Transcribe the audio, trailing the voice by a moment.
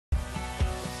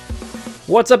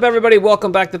What's up, everybody?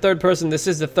 Welcome back to Third Person. This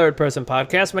is the Third Person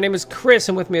Podcast. My name is Chris,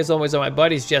 and with me, as always, are my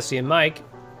buddies Jesse and Mike.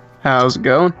 How's it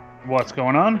going? What's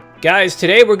going on? Guys,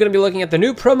 today we're going to be looking at the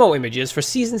new promo images for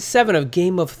Season 7 of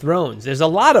Game of Thrones. There's a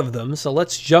lot of them, so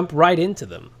let's jump right into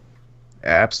them.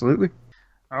 Absolutely.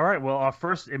 All right, well, our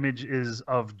first image is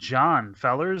of Jon.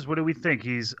 Fellers, what do we think?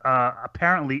 He's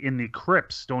apparently in the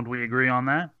crypts. Don't we agree on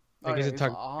that? Oh, yeah, he's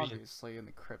obviously in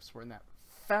the crypts wearing that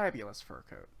fabulous fur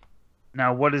coat.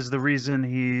 Now, what is the reason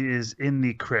he is in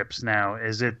the crypts now?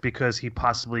 Is it because he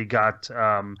possibly got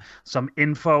some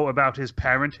info about his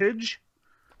parentage?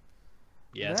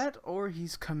 Yes. That, or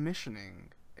he's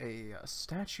commissioning a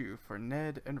statue for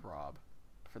Ned and Robb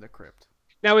for the crypt.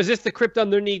 Now, is this the crypt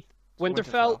underneath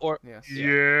Winterfell? Or yes.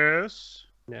 Yes.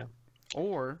 No.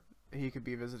 Or he could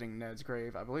be visiting Ned's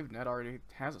grave. I believe Ned already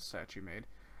has a statue made.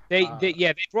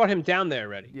 They brought him down there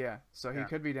already. Yeah, so he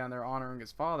could be down there honoring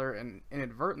his father and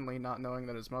inadvertently not knowing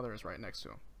that his mother is right next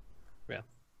to him. Yeah.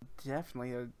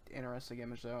 Definitely an interesting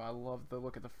image, though. I love the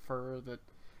look of the fur that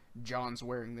Jon's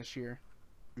wearing this year.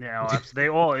 Yeah,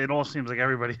 well, it all seems like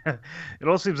everybody. It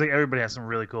all seems like everybody has some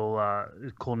really cool,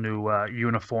 new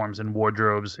uniforms and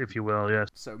wardrobes, if you will. Yes.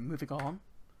 So moving on.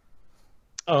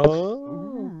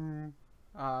 Oh.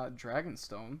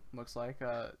 Dragonstone looks like,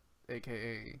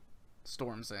 aka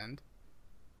Storm's End.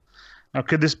 Now,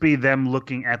 could this be them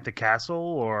looking at the castle,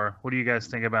 or what do you guys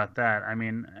think about that? I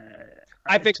mean,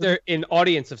 I think they're in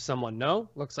audience of someone, no?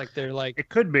 Looks like they're like... It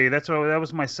could be. That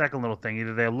was my second little thing.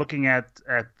 Either they're looking at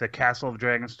the castle of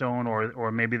Dragonstone,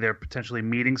 or maybe they're potentially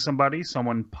meeting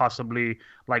someone possibly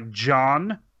like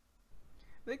Jon.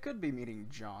 They could be meeting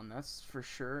Jon, that's for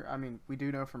sure. I mean, we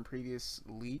do know from previous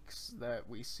leaks that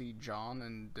we see Jon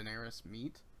and Daenerys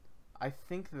meet. I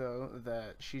think, though,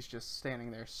 that she's just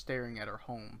standing there staring at her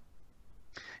home.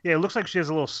 Yeah, it looks like she has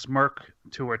a little smirk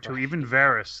to her, too. Even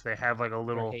Varys, they have like a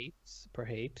little...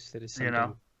 Perhaps. That is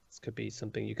something, this could be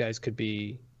something. You guys could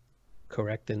be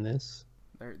correct in this.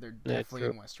 They're definitely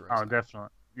in Westeros. Oh, now. Definitely.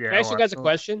 Yeah. Can I ask you guys a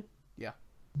question? Yeah.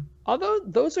 Although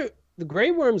those are the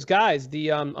Grey Worms guys, the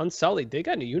Unsullied, they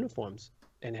got new uniforms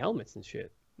and helmets and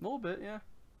shit. A little bit, yeah.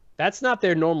 That's not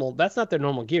their normal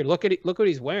gear. Look what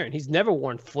he's wearing. He's never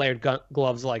worn flared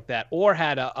gloves like that, or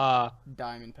had a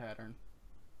diamond pattern,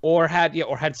 or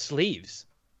had sleeves.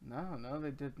 No, they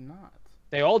did not.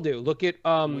 They all do. Look at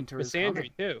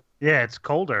Missandei too. Yeah, it's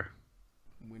colder.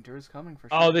 Winter is coming for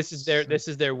sure. Oh, this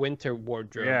is their winter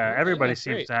wardrobe. Yeah, everybody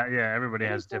seems to. Yeah, everybody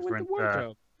has different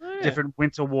different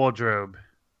winter wardrobe.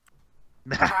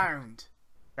 The Hound.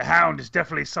 The Hound is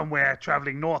definitely somewhere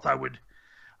traveling north.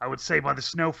 I would say by the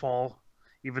snowfall,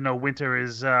 even though winter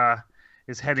is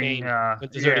heading.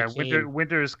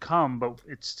 Winter has come, but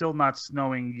it's still not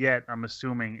snowing yet. I'm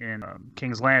assuming in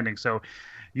King's Landing. So,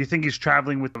 you think he's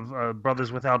traveling with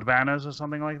Brothers Without Banners or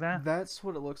something like that? That's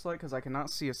what it looks like, because I cannot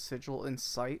see a sigil in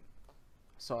sight.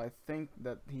 So I think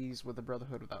that he's with the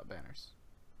Brotherhood Without Banners.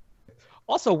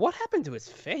 Also, what happened to his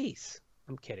face?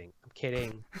 I'm kidding.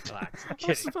 Relax. I'm kidding. I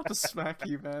was about to smack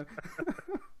you, man.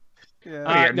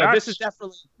 Yeah. No, this is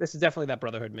definitely that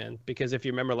Brotherhood, man. Because if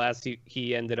you remember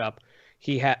he ended up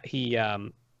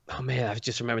oh man, I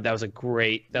just remembered that was some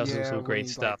great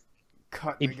stuff. Like,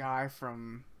 cut the guy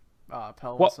from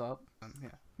pelvis up. Yeah.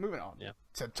 Moving on. Yeah.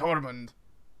 To Tormund.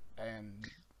 And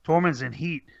Tormund's in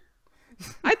heat.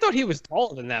 I thought he was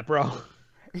taller than that, bro.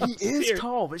 He is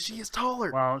tall, but she is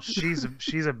taller. Well, she's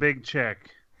a big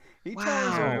chick. He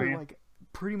towers over like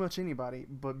pretty much anybody,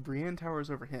 but Brienne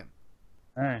towers over him.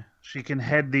 Hey, she can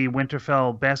head the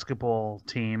Winterfell basketball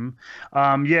team.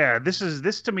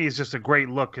 This to me is just a great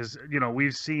look, because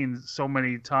we've seen so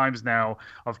many times now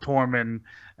of Tormund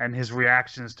and his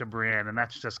reactions to Brienne, and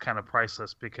that's just kind of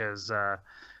priceless because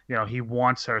he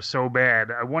wants her so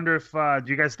bad. I wonder if do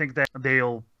you guys think that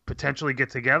they'll potentially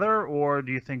get together, or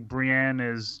do you think Brienne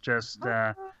is just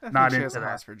not into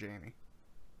that? For Jaime.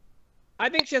 I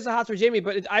think she has a hot for Jaime,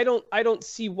 but I don't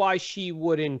see why she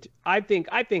wouldn't. I think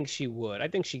she would. I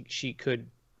think she could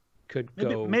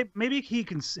go. Maybe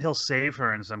he'll save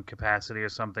her in some capacity or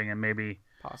something, and maybe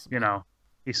possibly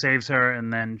he saves her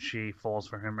and then she falls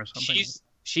for him or something.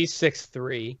 She's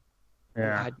 6'3".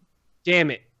 Yeah. God damn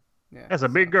it. Yeah, that's a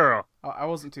big girl. I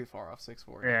wasn't too far off,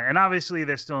 6'4". Yeah, and obviously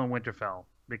they're still in Winterfell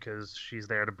because she's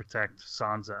there to protect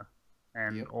Sansa,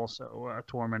 and also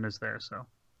Tormund is there. So.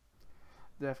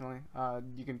 Definitely.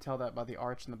 You can tell that by the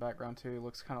arch in the background too. It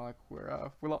looks kind of like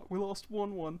we lost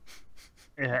 1-1.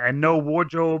 Yeah, and no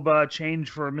wardrobe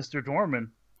change for Mr. Tormund.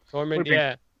 Would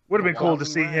have been cool to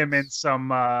see him in some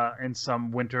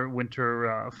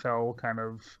Winterfell kind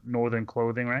of northern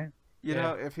clothing, right? You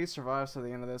know, if he survives to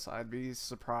the end of this, I'd be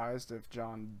surprised if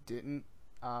Jon didn't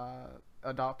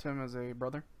adopt him as a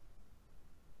brother.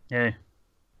 Yeah.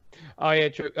 Oh yeah,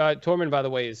 true. Tormund, by the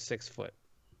way, is 6 foot.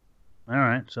 All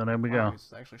right, so there we go.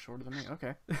 He's actually shorter than me.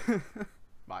 Okay.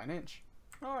 By an inch.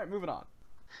 All right, moving on.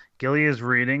 Gilly is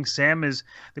reading. Sam is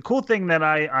the cool thing that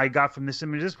I got from this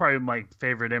image. This is probably my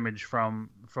favorite image from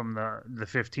the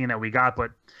 15 that we got.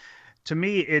 But to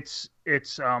me, it's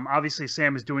obviously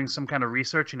Sam is doing some kind of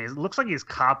research, and it looks like he's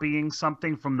copying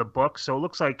something from the book. So it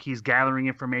looks like he's gathering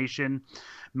information.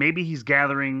 Maybe he's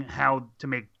gathering how to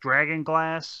make dragon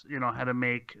glass. You know, how to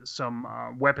make some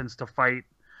weapons to fight.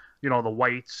 You know, the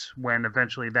whites when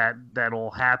eventually that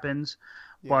all happens.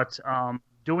 Yeah. But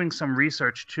doing some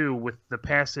research too with the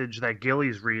passage that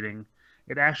Gilly's reading,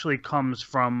 it actually comes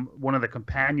from one of the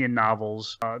companion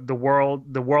novels, the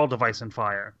world of Ice and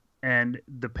Fire, and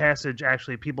the passage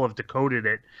actually people have decoded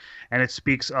it, and it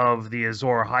speaks of the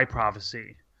Azor Ahai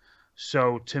prophecy.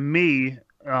 So to me,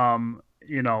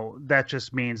 you know, that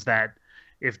just means that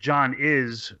if Jon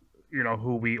is, you know,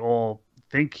 who we all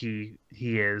think he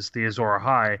is, the Azor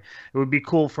Ahai, it would be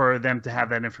cool for them to have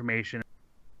that information.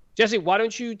 Jesse, why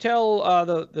don't you tell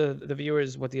the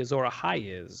viewers what the Azor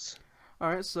Ahai is? All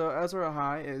right, so Azor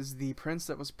Ahai is the prince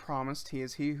that was promised. He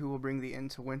is he who will bring the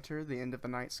end to winter, the end of the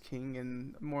Night's King,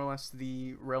 and more or less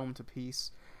the realm to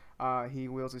peace. He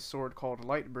wields a sword called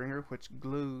Lightbringer, which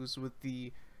glows with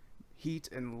the heat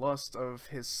and lust of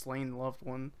his slain loved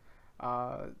one.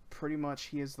 Pretty much,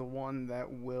 he is the one that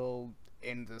will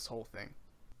end this whole thing.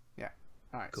 Yeah.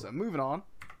 All right, cool. So moving on.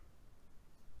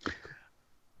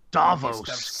 Davos.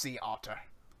 Sea Otter.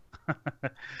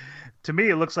 To me,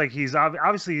 it looks like he's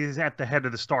obviously he's at the head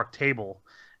of the Stark table,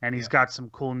 and he's got some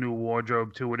cool new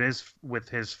wardrobe too. It is with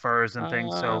his furs and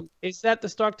things. So is that the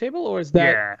Stark table, or is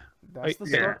that? Yeah, that's the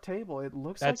Stark table. It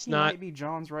looks like he might be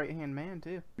Jon's right-hand man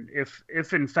too.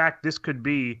 If in fact this could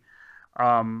be,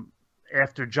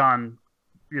 after Jon,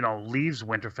 you know, leaves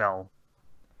Winterfell.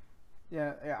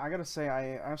 Yeah, I gotta say,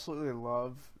 I absolutely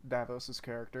love Davos's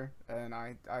character, and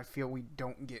I feel we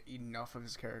don't get enough of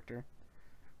his character,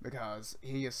 because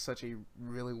he is such a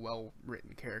really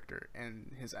well-written character,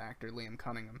 and his actor, Liam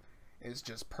Cunningham, is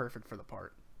just perfect for the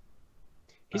part.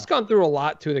 He's gone through a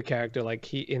lot to the character,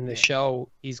 like in the show,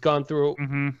 he's gone through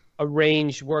a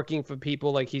range working for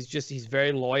people, like he's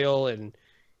very loyal,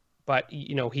 but,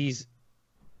 you know, he's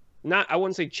not, I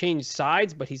wouldn't say changed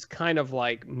sides, but he's kind of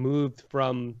like moved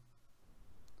from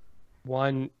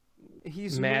one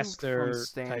master moved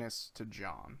from Stannis to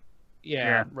Jon.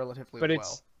 Yeah, relatively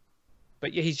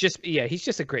but he's just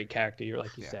a great character. You're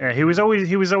like you said. Yeah, he was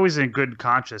always in good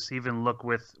conscience. Even look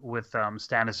with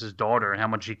Stannis' daughter and how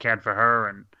much he cared for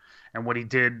her, and what he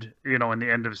did, you know, in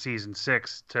the end of season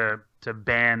 6 to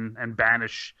ban and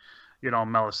banish, you know,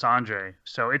 Melisandre.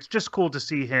 So it's just cool to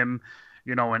see him,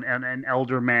 you know, an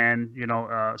elder man, you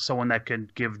know, someone that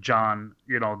could give Jon,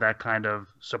 you know, that kind of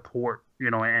support, you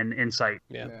know, and insight.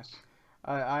 Yeah.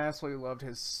 I absolutely loved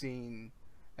his scene,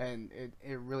 and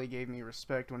it really gave me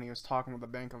respect when he was talking with the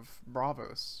Bank of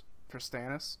Bravos for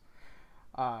Stannis.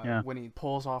 When he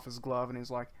pulls off his glove and he's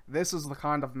like, "This is the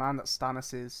kind of man that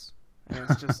Stannis is," and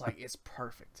it's just like, it's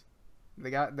perfect.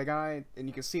 The guy, and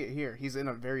you can see it here. He's in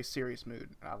a very serious mood.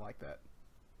 And I like that.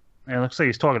 Yeah, it looks like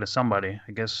he's talking to somebody.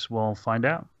 I guess we'll find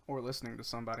out. Or listening to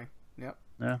somebody. Yep.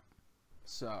 Yeah.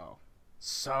 So,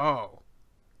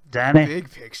 Dany. big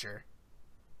picture.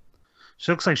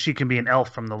 She looks like she can be an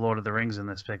elf from the Lord of the Rings in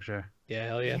this picture. Yeah,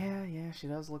 hell yeah. Yeah, she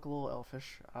does look a little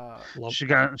elfish. She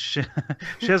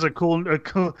has a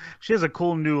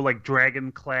cool new like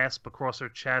dragon clasp across her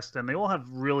chest, and they all have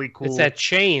really cool. It's that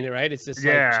chain, right? It's this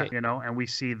chain. You know, and we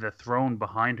see the throne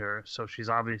behind her, so she's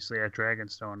obviously at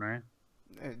Dragonstone, right?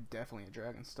 Definitely a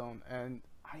Dragonstone, and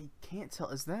I can't tell.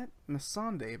 Is that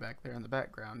Missandei back there in the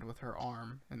background with her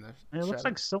arm in the? It looks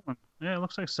like someone. Yeah, it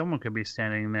looks like someone could be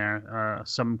standing there.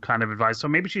 Some kind of advice. So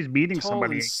maybe she's meeting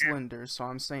somebody. Tall and slender, so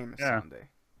I'm saying Missandei.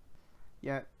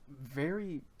 Yeah,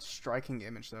 very striking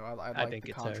image though. I like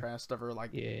the contrast of her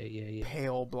like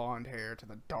pale blonde hair to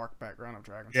the dark background of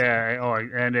Dragonstone.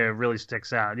 Yeah, and it really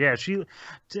sticks out. Yeah,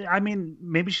 I mean,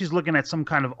 maybe she's looking at some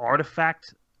kind of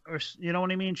artifact, or you know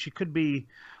what I mean? She could be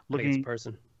looking. I think it's a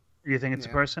person. You think it's a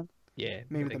person? Yeah,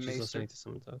 maybe I think the she's Maester. listening to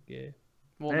someone talk. Yeah.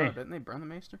 Well, no, didn't they burn the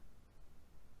Maester?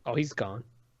 Oh, he's gone.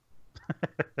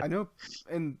 I know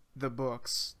in the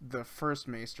books, the first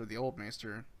Maester, the old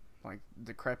Maester, like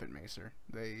decrepit Maester,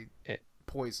 they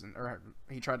poisoned, or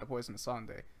he tried to poison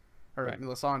Missandei, or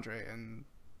Melisandre, and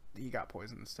he got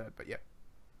poisoned instead. But yeah.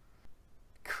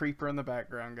 Creeper in the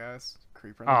background, guys.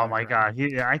 Creeper in the background. My God,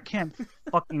 I can't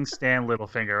fucking stand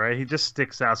Littlefinger, right? He just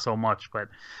sticks out so much. But,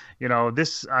 you know,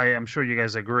 this, I am sure you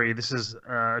guys agree, this is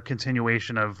a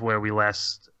continuation of where we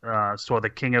last saw the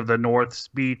King of the North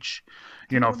speech,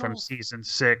 you know, from season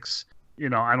 6. You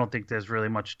know, I don't think there's really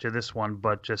much to this one,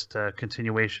 but just a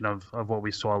continuation of what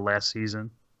we saw last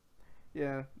season.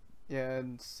 Yeah,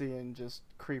 and seeing just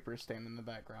Creeper standing in the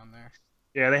background there.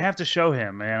 Yeah, they have to show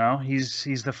him, you know?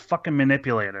 He's the fucking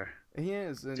manipulator. He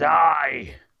is. And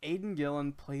Die! Aidan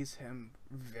Gillen plays him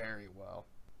very well.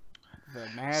 The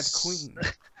Mad Queen.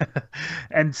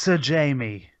 And Sir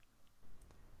Jaime.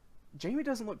 Jaime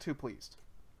doesn't look too pleased.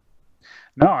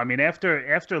 No, I mean,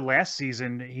 after last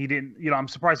season, he didn't, you know, I'm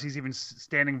surprised he's even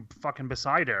standing fucking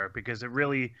beside her, because it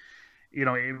really, you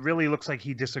know, it really looks like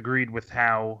he disagreed with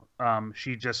how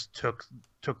she just took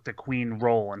the queen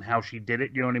role and how she did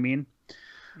it, you know what I mean?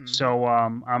 Mm-hmm. So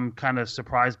I'm kind of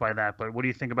surprised by that. But what do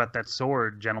you think about that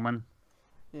sword, gentlemen?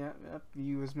 Yeah,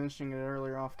 you was mentioning it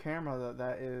earlier off camera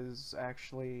that is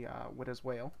actually Widow's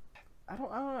Wail. I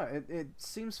don't know. It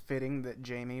seems fitting that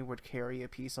Jaime would carry a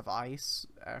piece of ice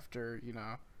after, you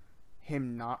know,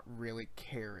 him not really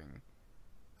caring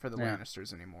for the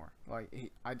Lannisters anymore.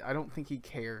 Like, I don't think he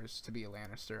cares to be a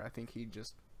Lannister. I think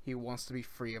he wants to be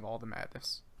free of all the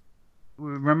madness.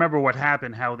 Remember what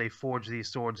happened, how they forged these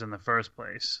swords in the first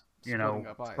place. You splitting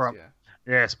up ice,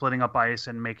 yeah, splitting up ice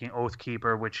and making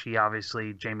Oathkeeper, which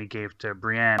Jaime gave to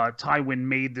Brienne. Tywin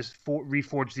made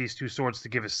reforged these two swords to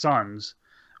give his sons,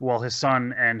 well, his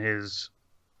son and his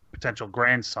potential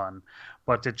grandson.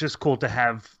 But it's just cool to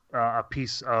have a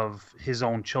piece of his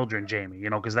own children, Jaime,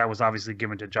 you know, because that was obviously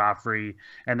given to Joffrey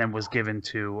and then was given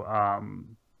to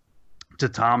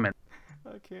Tommen.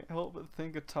 I can't help but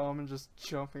think of Tommen just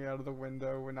jumping out of the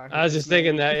window when I was just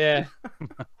thinking that, yeah.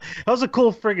 That was a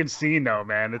cool friggin' scene, though,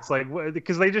 man. It's like,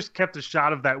 because they just kept a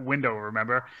shot of that window,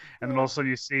 remember? And then all of a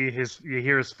sudden you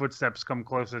hear his footsteps come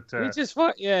closer to. He just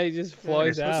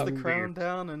flies out. Puts the crown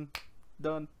down and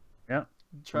done. Yeah.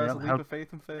 Tries to leap of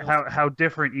faith and fails. How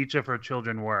different each of her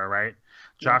children were, right?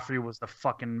 Yeah. Joffrey was the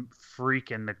fucking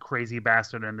freak and the crazy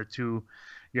bastard, and the two.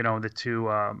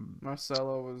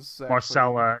 Marcella was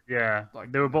yeah.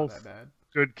 Like, they were both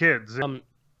good kids.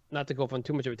 Not to go off on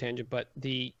too much of a tangent, but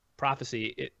the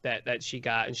prophecy that she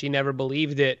got, and she never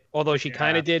believed it, although she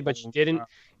kind of did, but she didn't,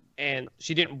 and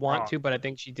she didn't want to, but I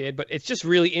think she did. But it's just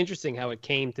really interesting how it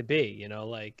came to be, you know,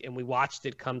 like, and we watched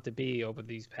it come to be over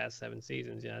these past 7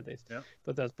 seasons. I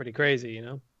thought that was pretty crazy, you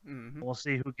know. Mm-hmm. We'll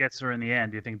see who gets her in the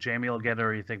end. Do you think Jaime will get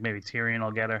her, or do you think maybe Tyrion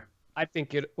will get her? I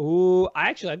think I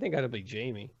think it'll be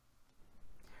Jaime.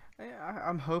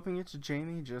 I'm hoping it's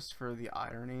Jaime just for the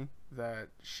irony that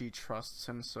she trusts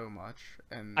him so much,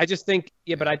 and I just think,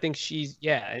 but I think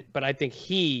but I think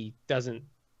he doesn't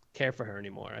care for her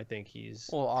anymore. I think he's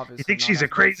obviously. You think she's a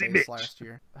crazy bitch? Last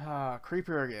year,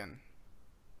 Creeper again.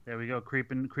 There we go,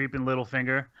 creeping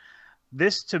Littlefinger.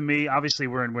 This, to me, obviously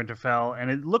we're in Winterfell,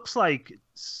 and it looks like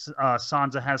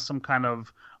Sansa has some kind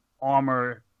of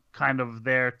armor kind of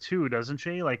there too, doesn't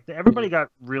she? Like, everybody got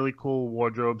really cool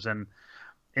wardrobes, and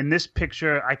in this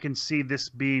picture I can see this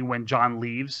being when Jon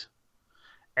leaves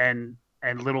and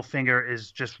Littlefinger is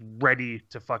just ready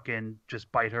to fucking just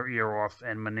bite her ear off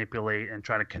and manipulate and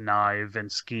try to connive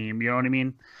and scheme, you know what I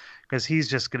mean? Because he's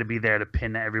just going to be there to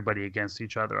pin everybody against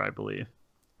each other, I believe.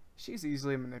 She's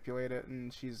easily manipulated,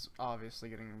 and she's obviously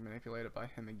getting manipulated by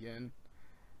him again,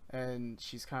 and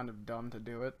she's kind of dumb to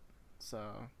do it, so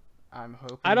I'm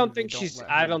hoping. I don't think she's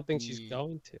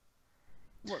going to.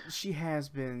 Well, she has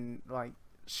been, like,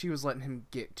 she was letting him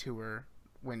get to her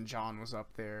when Jon was up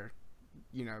there,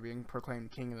 you know, being proclaimed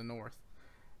King of the North.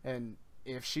 And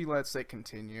if she lets it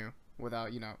continue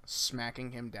without, you know,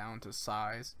 smacking him down to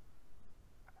size,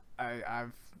 I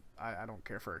don't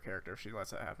care for her character if she lets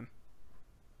that happen.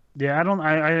 Yeah,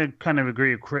 I kind of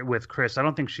agree with Chris. I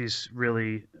don't think she's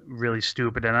really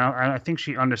stupid, and I think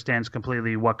she understands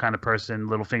completely what kind of person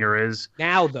Littlefinger is.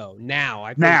 Now, though,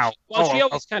 she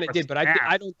always kind of did, but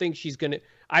I don't think she's gonna.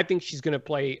 I think she's gonna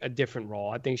play a different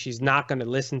role. I think she's not gonna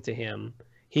listen to him.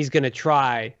 He's gonna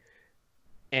try,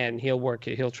 and he'll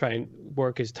try and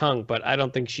work his tongue, but I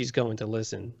don't think she's going to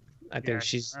listen. I think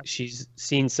she's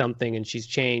seen something and she's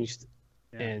changed,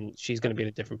 and she's gonna be in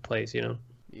a different place. You know.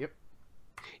 Yep.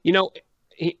 You know,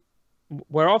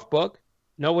 we're off book.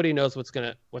 Nobody knows what's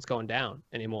going down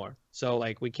anymore. So,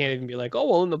 like, we can't even be like, oh,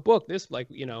 well, in the book, this, like,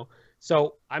 you know.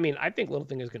 So, I mean, I think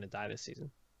Littlefinger's going to die this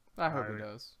season. I hope he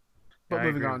does. But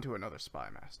moving on to another spy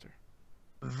master.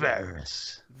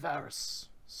 Varys.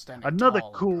 Another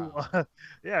cool,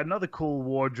 another cool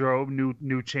wardrobe.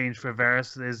 New change for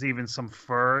Varys. There's even some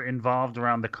fur involved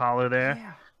around the collar there.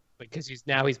 Yeah. because he's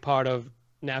part of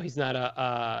he's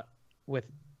not with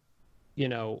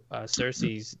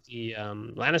Cersei's the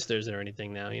Lannisters or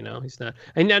anything now. He's not,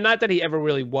 and not that he ever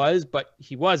really was, but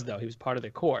he was though. He was part of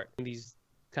the court. And he's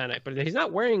but he's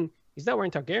not wearing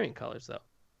Targaryen colors though.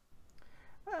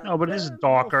 No, but it is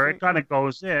darker. It kind of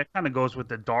goes, with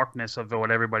the darkness of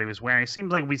what everybody was wearing. It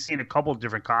seems like we've seen a couple of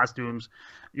different costumes,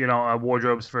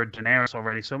 wardrobes for Daenerys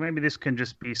already. So maybe this can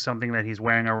just be something that he's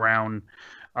wearing around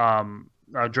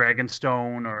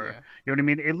Dragonstone, or you know what I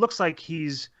mean. It looks like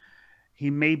he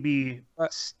may be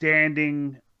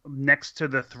standing next to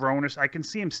the throne, or I can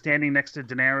see him standing next to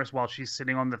Daenerys while she's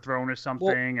sitting on the throne or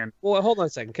something. Well, hold on a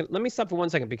second. Let me stop for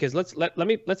 1 second, because let's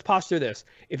pause through this.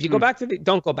 If you go back to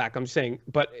don't go back. I'm just saying.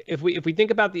 But if we think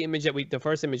about the image the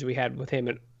first image we had with him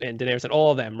and Daenerys and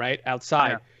all of them right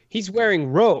outside, he's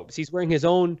wearing robes. He's wearing his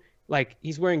own, like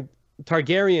he's wearing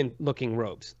Targaryen looking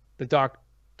robes, the dark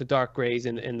grays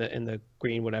and the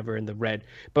green, whatever, and the red.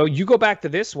 But you go back to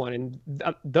this one, and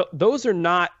those are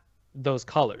not those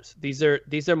colors. These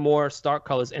are more Stark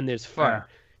colors, and there's fur.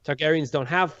 Targaryens don't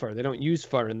have fur. They don't use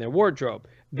fur in their wardrobe.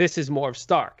 This is more of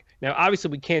Stark. Now,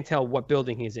 obviously, we can't tell what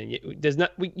building he's in.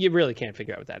 You really can't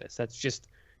figure out what that is. That's just,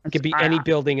 it could be any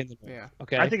building in the North.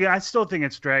 Okay. I still think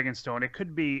it's Dragonstone. It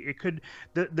could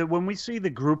when we see the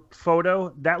group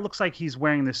photo, that looks like he's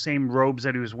wearing the same robes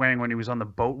that he was wearing when he was on the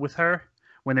boat with her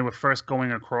when they were first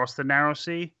going across the Narrow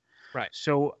Sea. Right.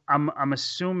 So I'm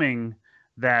assuming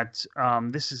that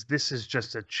this is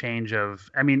just a change of.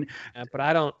 I mean, but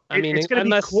I don't. I mean, it's gonna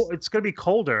be cool. It's gonna be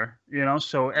colder,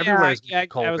 So everywhere's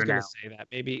colder I was gonna now. say that.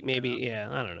 Maybe. Yeah.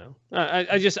 I don't know.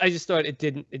 I just thought it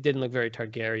didn't look very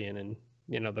Targaryen,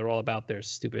 and they're all about their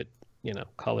stupid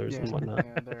colors and whatnot.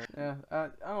 I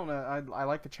don't know. I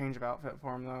like the change of outfit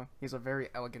for him though. He's a very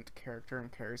elegant character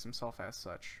and carries himself as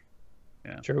such.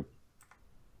 Yeah. True.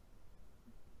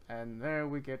 And there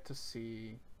we get to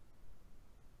see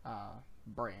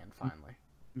Bran finally.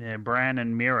 Yeah, Bran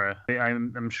and Mira.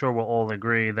 I'm sure we'll all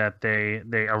agree that they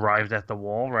arrived at the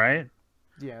wall, right?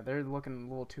 Yeah, they're looking a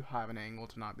little too high of an angle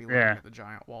to not be looking at the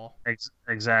giant wall.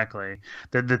 Exactly.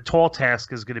 The tall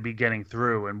task is going to be getting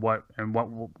through, and what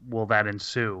will that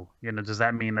ensue? Does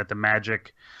that mean that the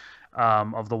magic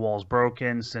of the wall's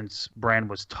broken since Bran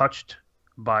was touched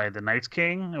by the Night's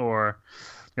King, or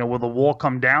will the wall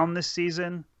come down this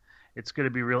season? It's going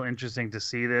to be real interesting to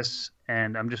see this,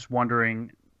 and I'm just wondering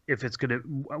if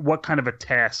what kind of a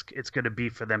task it's going to be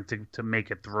for them to make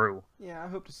it through. Yeah, I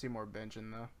hope to see more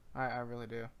benching though. I really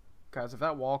do, because if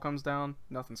that wall comes down,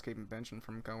 nothing's keeping benching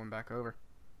from going back over.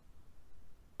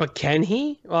 But can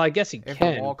he? Well, I guess he can. If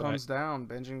the wall comes down,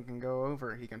 Benjen can go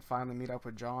over. He can finally meet up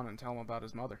with Jon and tell him about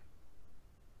his mother.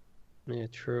 Yeah,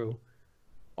 true.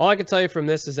 All I can tell you from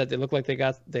this is that they look like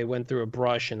they went through a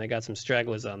brush and they got some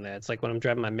stragglers on there. It's like when I'm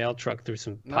driving my mail truck through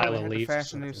some pile of leaves.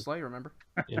 Fashion new sleigh, remember?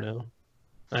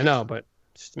 I know, but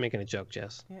just making a joke,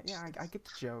 Jess. Yeah, I get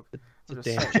the joke. It's a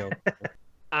damn joke.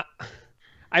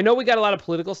 I know we got a lot of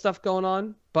political stuff going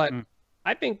on, but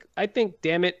I think,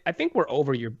 damn it, I think we're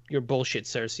over your bullshit,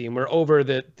 Cersei, and we're over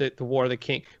the War of the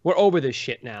King. We're over this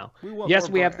shit now. Yes,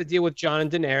 we have to deal with Jon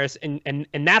and Daenerys,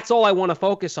 and that's all I want to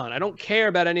focus on. I don't care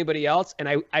about anybody else, and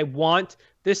I want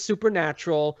this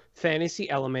supernatural fantasy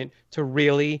element to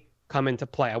really come into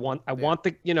play. I want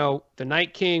the the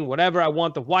Night King, whatever. I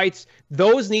want the Whites.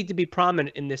 Those need to be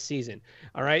prominent in this season.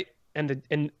 All right, and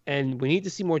we need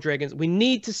to see more dragons. We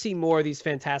need to see more of these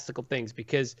fantastical things,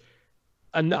 because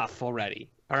enough already.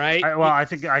 All right. I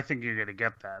think you're gonna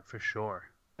get that for sure.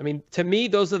 I mean, to me,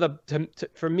 those are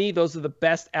for me those are the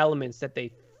best elements that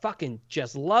they fucking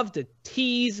just love to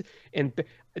tease. And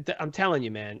I'm telling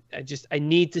you, man, I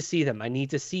need to see them. I need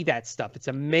to see that stuff. It's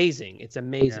amazing. It's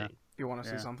amazing. Yeah. You want to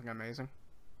see something amazing?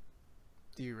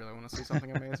 Do you really want to see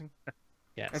something amazing?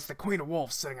 Yes. It's the Queen of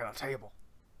Wolves sitting at a table.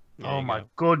 Oh my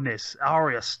goodness,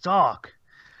 Arya Stark.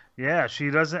 Yeah, she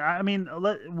doesn't. I mean,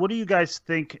 what do you guys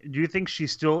think? Do you think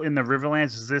she's still in the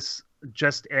Riverlands? Is this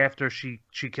just after she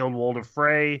killed Walder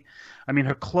Frey? I mean,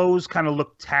 her clothes kind of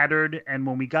look tattered, and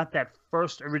when we got that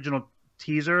first original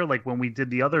teaser, like when we did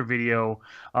the other video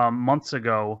months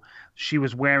ago, she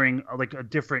was wearing like a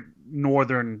different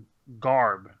northern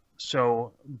garb.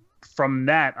 So from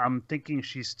that, I'm thinking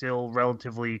she's still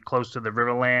relatively close to the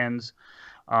Riverlands.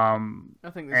 I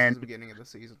think this is the beginning of the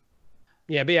season.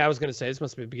 Yeah, but I was gonna say this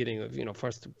must be the beginning of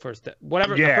first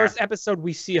whatever the first episode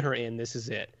we see her in. This is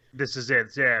it. This is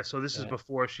it. Yeah. So this is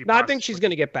before she. No, I think she's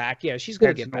gonna get back. Yeah, she's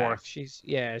gonna get back. She's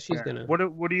gonna.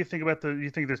 What do you think about you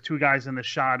think there's two guys in the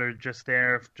shot are just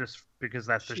there just because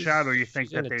that's the shot, or you think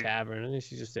that in a tavern? I think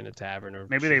she's just in a tavern, or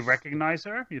maybe they recognize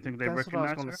her. You think they recognize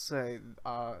her? That's what I was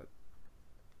gonna say.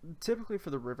 typically for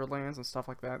the Riverlands and stuff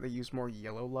like that, they use more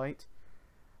yellow light,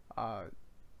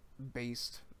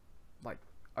 based like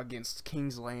against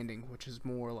King's Landing, which is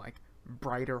more like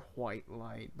brighter white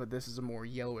light, but this is a more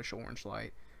yellowish orange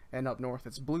light, and up north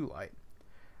it's blue light.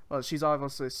 Well, she's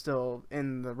obviously still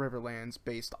in the Riverlands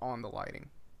based on the lighting.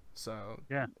 So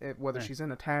yeah, whether she's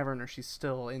in a tavern or she's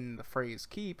still in the Frey's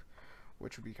Keep,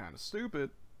 which would be kind of stupid,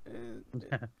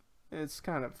 it's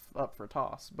kind of up for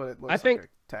toss. But it looks like a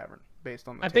tavern based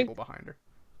on the table behind her.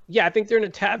 Yeah, I think they're in a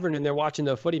tavern and they're watching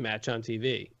the footy match on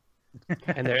TV.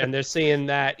 and they're seeing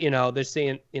that, they're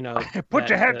seeing, put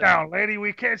your head down, lady,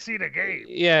 we can't see the game.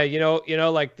 Yeah,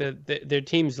 like their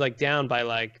team's like down by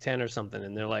like 10 or something,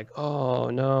 and they're like, oh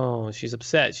no, she's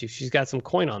upset. She's got some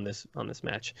coin on this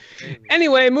match.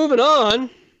 Anyway, moving on.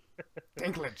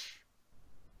 Dinklage.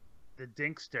 The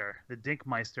Dinkster, the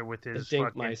Dinkmeister with his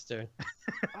Dinkmeister.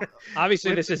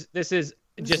 Obviously, this is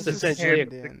just essentially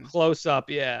a close up.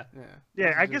 Yeah.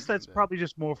 I guess that's probably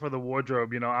just more for the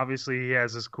wardrobe. Obviously he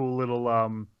has this cool little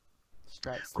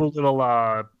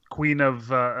Queen of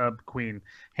the Queen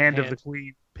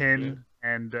pin,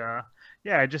 and I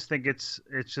just think it's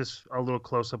just a little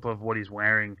close up of what he's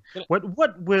wearing.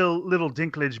 What will little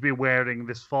Dinklage be wearing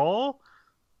this fall?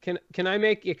 Can I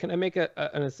make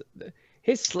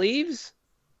his sleeves?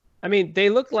 I mean, they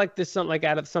look like this something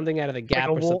out of the Gap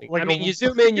or something. You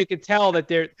zoom in, you can tell that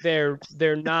they're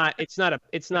not. It's not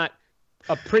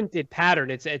a printed pattern.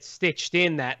 It's stitched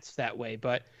in that way,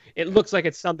 but it looks like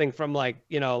it's something from they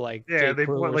bought a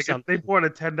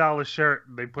 $10 shirt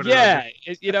and they put it. Yeah,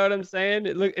 you know what I'm saying?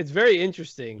 It's very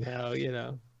interesting how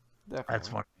Definitely. That's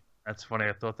funny. That's funny.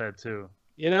 I thought that too.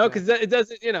 Because it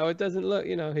doesn't look.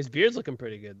 His beard's looking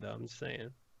pretty good though. I'm just saying.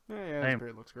 Yeah, his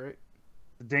beard looks great.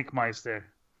 The Dinkmeister.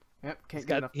 Yep, can't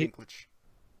get enough Dinklage.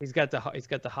 He's got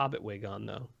the Hobbit wig on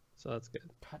though, so that's good.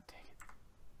 God dang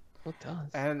it! It does.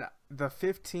 And the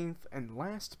 15th and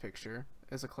last picture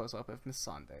is a close up of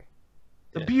Missandei.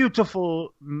 The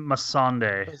beautiful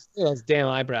Missandei. Those damn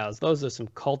eyebrows. Those are some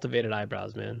cultivated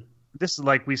eyebrows, man. This,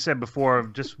 like we said before,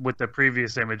 just with the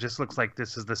previous image, just looks like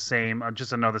this is the same,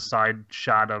 just another side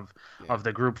shot of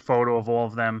the group photo of all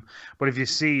of them. But if you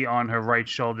see on her right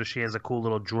shoulder, she has a cool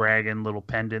little dragon, little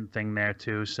pendant thing there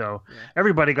too. So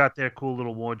everybody got their cool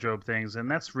little wardrobe things, and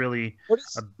that's really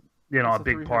a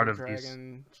big part of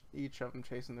dragon, these. Each of them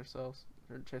chasing themselves,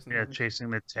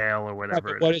 chasing the tail or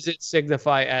whatever. What does it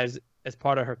signify as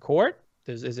part of her court?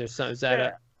 Is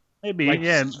that maybe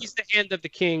she's the hand of the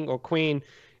king or queen.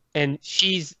 And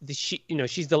she's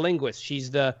the linguist. She's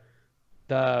the.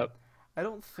 I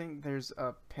don't think there's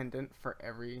a pendant for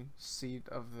every seat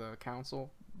of the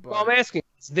council. But... Well, I'm asking,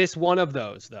 is this one of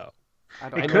those though?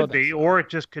 It could be, or it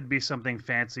just could be something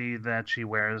fancy that she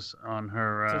wears on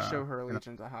her to show her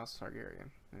allegiance to House Targaryen.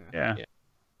 Yeah.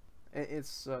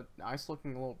 It's a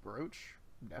nice-looking little brooch,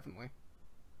 definitely.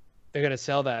 They're gonna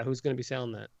sell that. Who's gonna be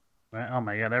selling that? Oh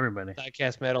my god, everybody.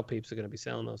 Diecast metal peeps are going to be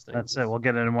selling those things. That's it. We'll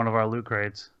get it in one of our loot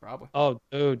crates. Probably. Oh,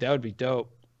 dude, that would be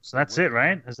dope. So that's it,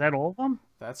 right? Is that all of them?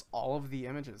 That's all of the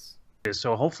images.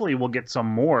 So hopefully we'll get some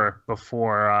more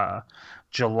before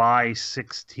July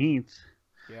 16th.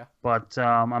 Yeah. But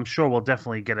I'm sure we'll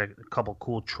definitely get a couple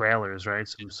cool trailers, right?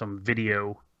 Some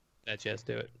video. Let's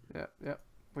do it. Yep.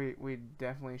 We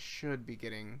definitely should be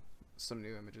getting some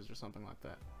new images or something like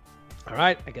that. All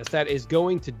right, I guess that is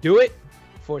going to do it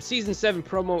for Season 7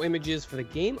 promo images for the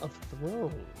Game of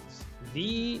Thrones.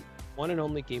 The one and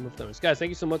only Game of Thrones. Guys, thank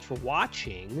you so much for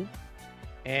watching.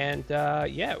 And,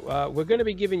 we're going to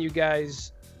be giving you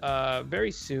guys,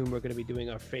 very soon, we're going to be doing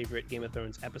our favorite Game of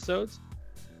Thrones episodes.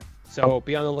 So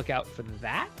be on the lookout for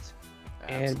that.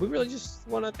 Absolutely. And we really just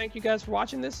want to thank you guys for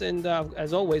watching this. And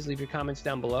as always, leave your comments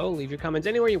down below. Leave your comments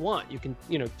anywhere you want. You can,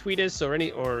 tweet us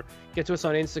or get to us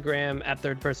on Instagram at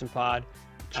thirdpersonpod.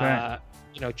 Right.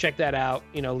 Check that out.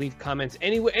 Leave comments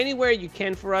anywhere you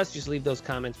can for us. Just leave those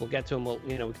comments. We'll get to them.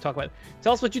 We can talk about it.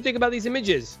 Tell us what you think about these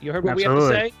images. You heard what we have to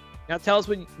say. Now tell us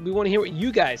we want to hear what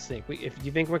you guys think. If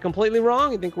you think we're completely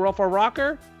wrong, you think we're off our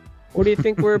rocker, or do you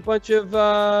think we're a bunch of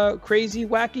crazy,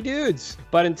 wacky dudes?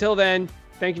 But until then,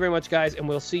 thank you very much, guys, and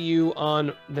we'll see you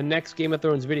on the next Game of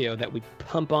Thrones video that we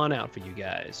pump on out for you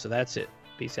guys. So that's it.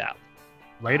 Peace out.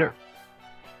 Later.